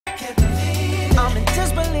I'm in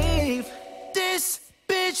disbelief. This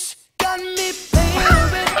bitch got me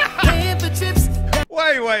paying for trips.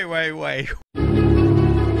 Wait.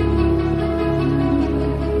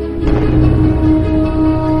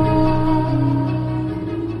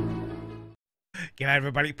 G'day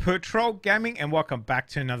everybody, Patrol Gaming, and welcome back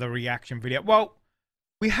to another reaction video. Well,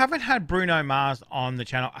 we haven't had Bruno Mars on the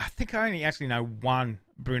channel. I think I only actually know one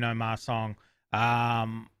Bruno Mars song.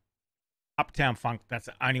 Uptown Funk, that's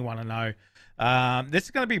the only one I know. This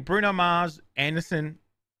is going to be Bruno Mars, Anderson,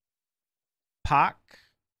 Paak,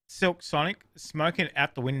 Silk Sonic, Smoking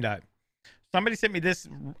Out the Window. Somebody sent me this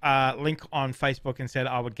link on Facebook and said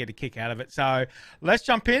I would get a kick out of it. So let's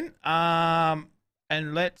jump in and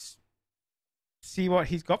let's see what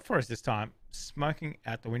he's got for us this time. Smoking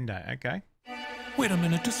Out the Window, okay. Wait a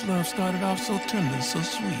minute, this love started off so tender, so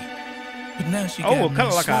sweet. But now she got kind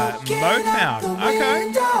of like a Motown.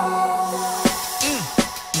 Okay.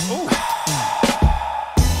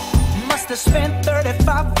 Must have spent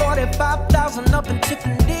 35, 45,000 up in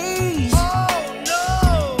Tiffany's. Oh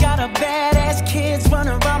no! Got a badass kids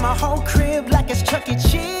running around my whole crib like it's Chuck E.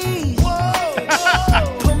 Cheese.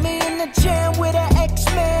 Whoa. Put me in the jam with an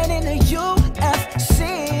X-Man in the UFC.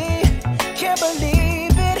 Can't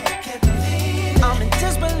believe it. I'm in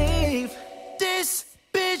disbelief. This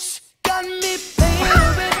bitch got me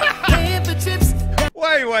paying for trips.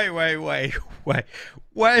 Wait.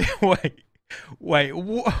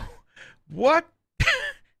 What?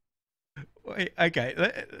 Wait, okay,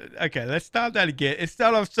 let's start that again. It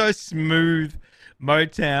started off so smooth,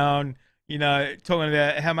 Motown, you know, talking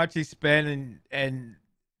about how much he spent, and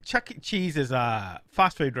Chuck E. Cheese is a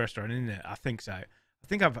fast food restaurant, isn't it? I think so. I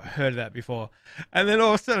think I've heard of that before. And then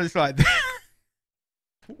all of a sudden it's like,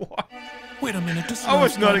 what? Wait a minute, this I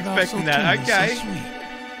was not started off expecting so that. tender, Okay. so sweet.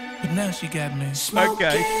 But now she got me.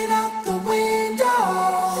 Smoking out the window.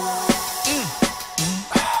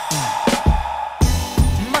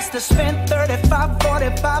 Must have spent 35,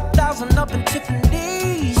 45,000 up in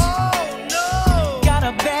Tiffany's. Oh no! Got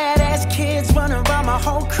a badass kids running around my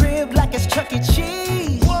whole crib like it's Chuck E.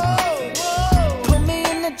 Cheese. Whoa. Put me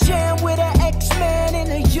in the jam with an X-Man in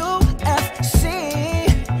the UFC.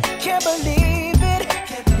 Can't believe it.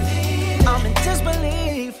 I'm in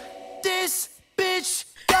disbelief. This bitch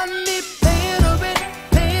got me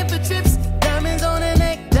paying for trips. Diamonds on her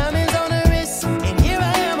neck, diamonds on her wrist. And here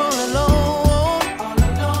I am all alone.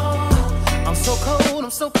 I'm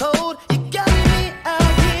so cold. You got me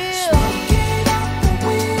out here. Smoking out the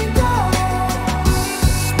window.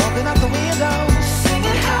 Smoking out the window.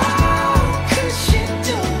 Singing, how could she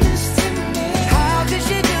do this to me? How could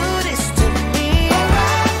she do this to me?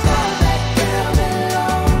 Alright, though that girl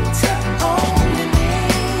belonged to only me.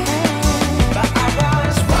 But I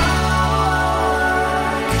was wrong.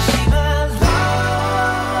 She belonged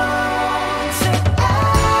to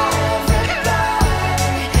everybody.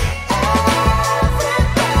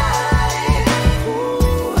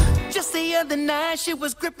 Ooh. Just the other night, she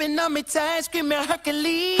was gripping on me tight, screaming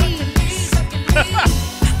Hercules.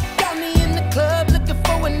 Got me in the club looking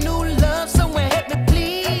for a new love, someone help me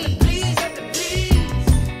please.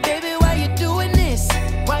 Baby, why you doing this?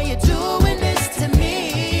 Why you doing this to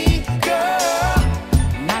me, girl?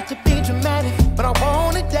 Not to be dramatic, but I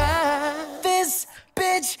wanna die. This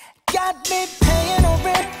bitch got me paying her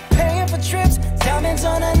rent, paying for trips, diamonds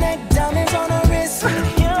on her neck, diamonds on her wrist.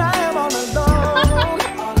 Here I am all alone.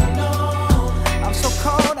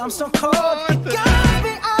 I'm so cold. You got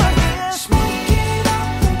me out here. Smoking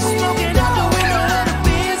out the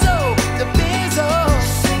window with the benzo.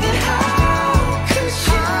 Singing, how could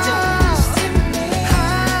she do this to me?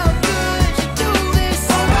 How could you do this?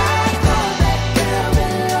 Alright, though that girl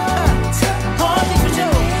belonged to one thing for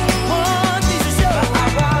sure. But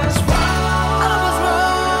I was wrong.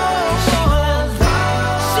 She belonged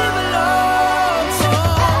to everybody.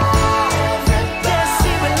 Yes,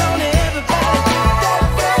 she belonged to everybody.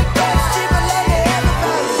 She belonged to everybody.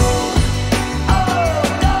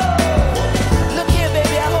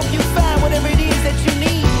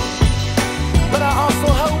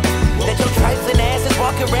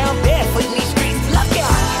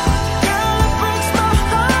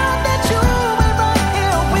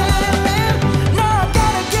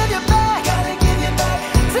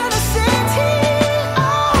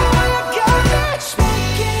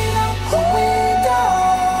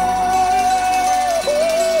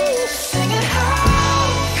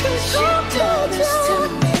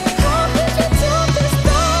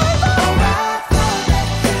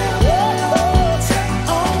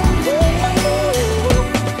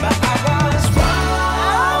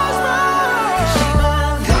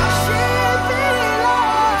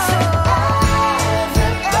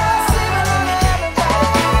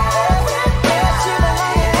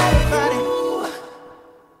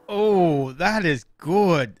 That is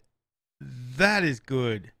good. That is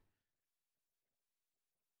good.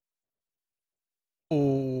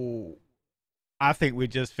 Oh, I think we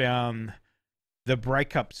just found the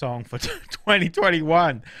breakup song for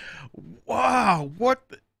 2021. Wow, what?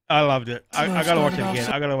 I loved it. I gotta watch it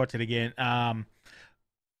again. I gotta watch it again. I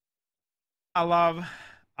love it.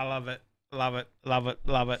 Love it. Love it.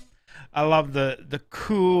 Love it. I love the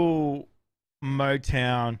cool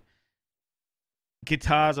Motown.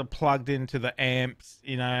 Guitars are plugged into the amps.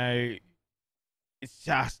 You know, it's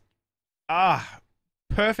just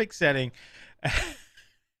perfect setting.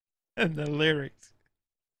 And the lyrics.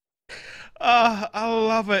 I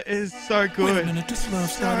love it. It's so good. Wait a minute, this love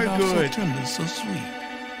started off so tender, so sweet.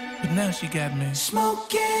 But now she got me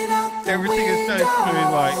smoking out the Everything is so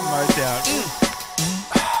smooth like Motown.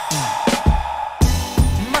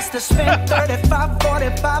 Must have spent 35,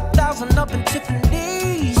 45,000 up in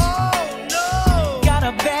Tiffany's. Oh no! Got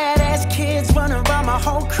a badass kids running around my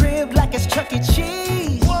whole crib like it's Chuck E.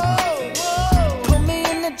 Cheese. Whoa, whoa! Put me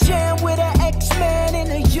in the jam with an X-Man in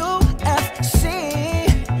the UFC.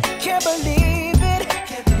 Can't believe it.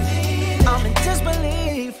 Can't believe it. I'm in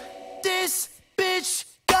disbelief. This bitch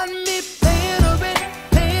got me paying her rent,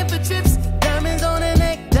 paying for trips, diamonds on her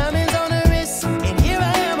neck, diamonds on her wrist, and here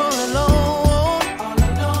I am all alone, all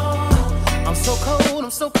alone. I'm so cold,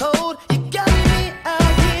 I'm so cold. You got me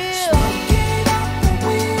out here smoking out the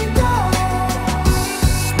window,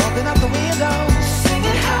 smoking out the window,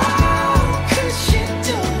 singing how could she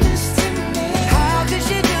do this to me? How could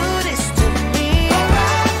she do this to me?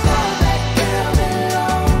 Alright, for that girl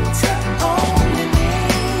belonged to only me,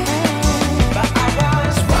 but I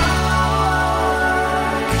was wrong,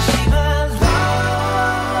 'cause she was wrong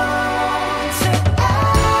to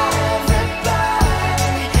everybody.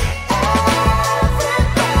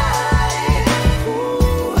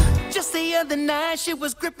 Ooh. Just the other night, she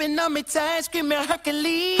was gripping on me tight, screaming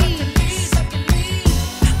Hercules.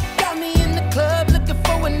 Got me in the club looking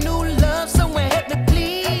for a new love, someone help me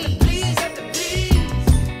please.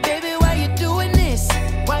 Baby, why you doing this?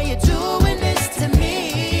 Why you doing this to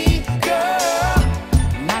me, girl?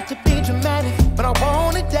 Not to be dramatic, but I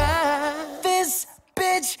wanna die. This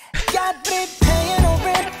bitch got me paying her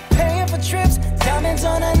rent, paying for trips, diamonds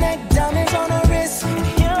on her neck, diamonds on her wrist, and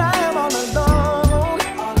here I am all alone,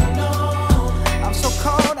 all alone. I'm so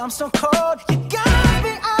cold, I'm so cold. You got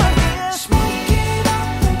me out here smoking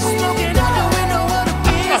out the window of the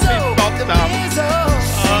Benzo, the Benzo.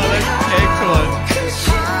 Oh, that's excellent. Could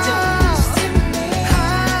she do this to me?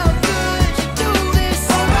 How could you do this?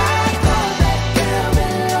 Alright, for that girl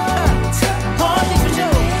belonged to one thing for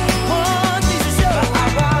sure, one thing for sure.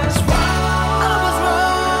 But I was wrong. I was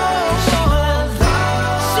wrong. She was wrong.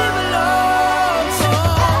 She belongs to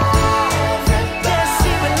everybody. Yes,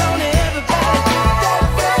 she belongs to everybody. That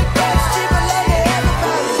right there, she belongs to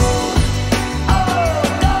everybody. Oh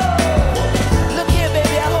no! Look here,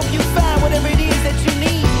 baby. I hope you find whatever it is that you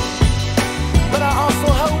need. But I also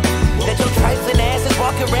hope that your trifling ass is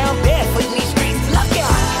walking around barefoot in these streets. Look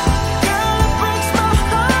out! Girl, it breaks my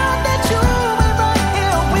heart that you ain't right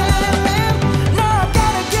here with me. Now I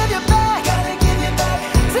gotta give you back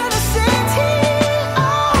to the city.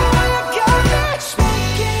 Oh, you got me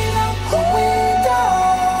smoking out the window,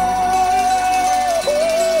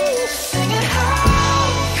 singing how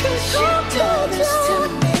could you do this to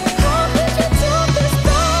me? How could you do this,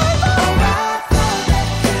 baby? Alright, for that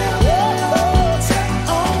girl belonged to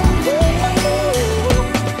only me,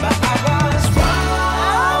 but I was wrong.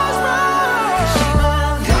 She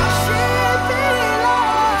belongs to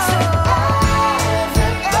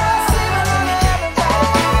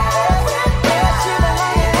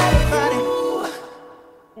everybody.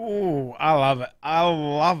 Ooh, I love it. I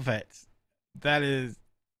love it. That is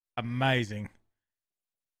amazing.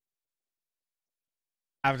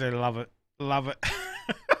 Absolutely love it. Love it.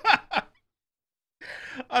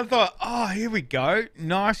 I thought, oh, here we go.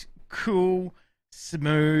 Nice, cool,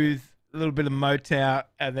 smooth, a little bit of Motown,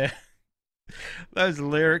 and then those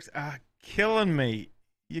lyrics are killing me.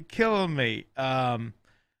 You're killing me.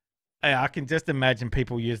 I can just imagine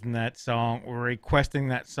people using that song or requesting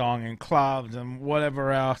that song in clubs and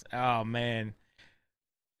whatever else. Oh man,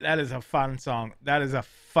 that is a fun song. That is a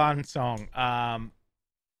fun song.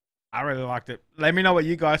 I really liked it. Let me know what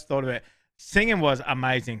you guys thought of it. Singing was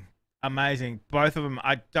amazing. Amazing. Both of them.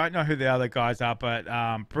 I don't know who the other guys are, but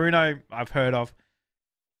Bruno I've heard of.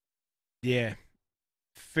 Yeah.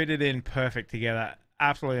 Fitted in perfect together.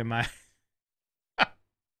 Absolutely amazing.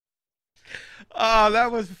 Oh,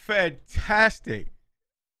 that was fantastic.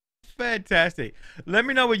 Fantastic. Let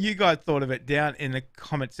me know what you guys thought of it down in the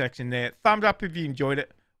comment section there. Thumbs up if you enjoyed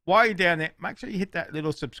it. while you're down there, make sure you hit that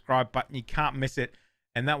little subscribe button. You can't miss it.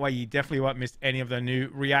 And that way you definitely won't miss any of the new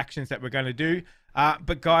reactions that we're going to do.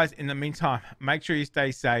 But guys, in the meantime, make sure you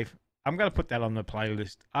stay safe. I'm going to put that on the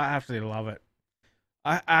playlist. I absolutely love it.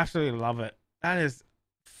 I absolutely love it. That is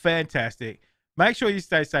fantastic. Make sure you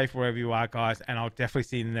stay safe wherever you are, guys. And I'll definitely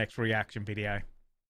see you in the next reaction video.